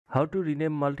How to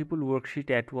rename multiple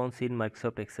worksheets at once in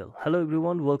Microsoft Excel. Hello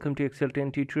everyone, welcome to Excel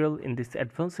 10 tutorial. In this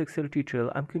advanced Excel tutorial,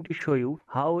 I'm going to show you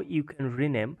how you can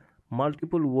rename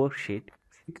multiple worksheets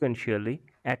sequentially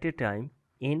at a time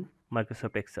in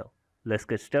Microsoft Excel. Let's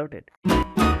get started.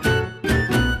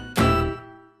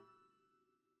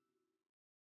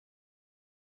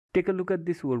 Take a look at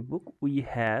this workbook. We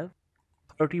have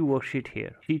 30 worksheets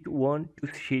here, sheet 1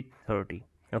 to sheet 30.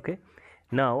 Okay,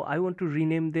 now I want to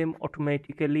rename them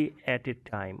automatically at a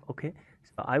time. Okay,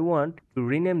 so I want to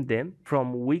rename them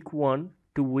from week 1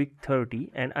 to week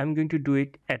 30, and I'm going to do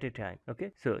it at a time.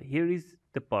 Okay, so here is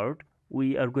the part.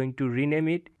 We are going to rename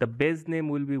it. The base name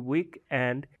will be week,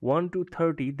 and 1 to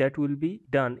 30 that will be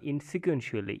done in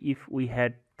sequentially. If we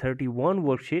had 31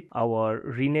 worksheet, our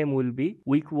rename will be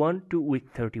week 1 to week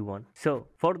 31. So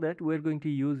for that, we're going to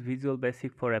use Visual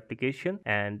Basic for application,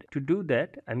 and to do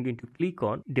that I'm going to click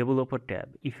on Developer tab.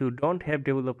 If you don't have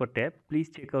Developer tab, please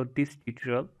check out this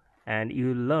tutorial and you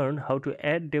will learn how to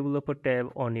add Developer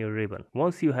tab on your ribbon.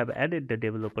 Once you have added the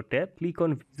Developer tab, click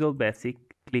on Visual Basic,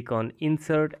 click on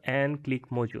Insert and click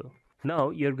Module.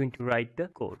 Now you're going to write the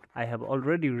code. I have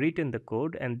already written the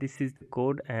code, and this is the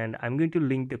code, and I'm going to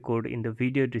link the code in the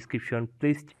video description.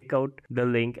 Please check out the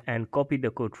link and copy the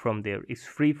code from there. It's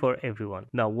free for everyone.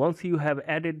 Now once you have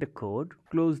added the code,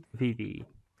 close the VBE.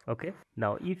 Okay,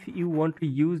 now if you want to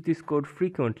use this code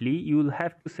frequently, you will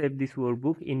have to save this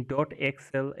workbook in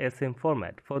 .xlsm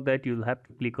format. For that, you'll have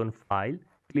to click on File,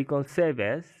 click on Save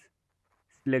As,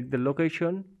 select the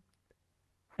location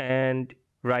and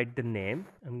write the name.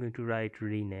 I'm going to write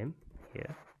rename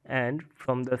here, and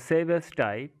from the save as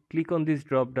type, click on this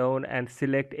drop down and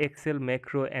select Excel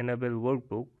macro enable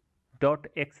workbook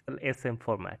 .xlsm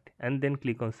format, and then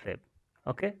click on save.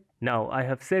 Okay, now I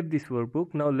have saved this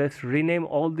workbook. Now let's rename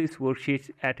all these worksheets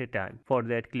at a time. For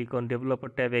that, click on Developer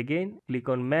tab again, click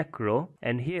on macro,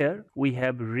 and here we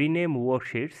have rename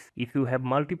worksheets. If you have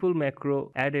multiple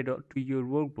macro added to your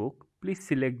workbook, please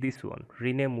select this one,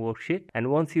 rename worksheet,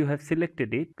 and once you have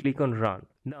selected it, click on run.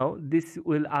 Now this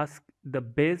will ask the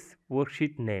base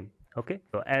worksheet name. Okay,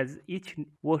 so as each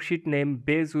worksheet name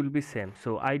base will be same,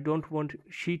 so I don't want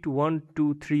sheet 1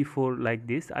 2 3 4 like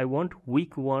this. I want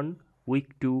week 1,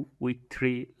 week 2, week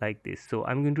 3 like this. So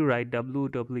I'm going to write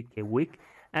WWK week,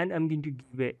 and I'm going to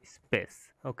give a space.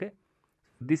 Okay,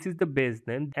 this is the base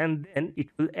name, and then it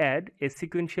will add a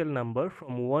sequential number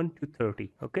from 1 to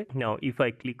 30. Okay, now if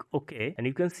I click OK, and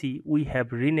you can see we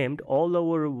have renamed all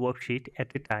our worksheet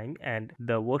at a time, and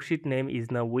the worksheet name is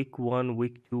now week 1,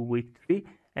 week 2, week 3,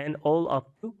 and all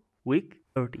up to week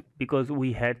 30, because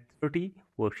we had 30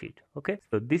 worksheet. Okay,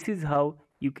 so this is how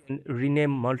you can rename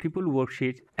multiple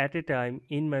worksheets at a time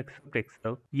in Microsoft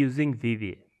Excel using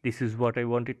VBA. This is what I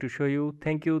wanted to show you.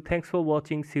 Thank you. Thanks for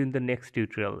watching. See you in the next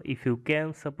tutorial. If you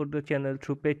can, support the channel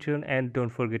through Patreon, and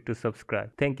don't forget to subscribe.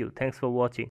 Thank you. Thanks for watching.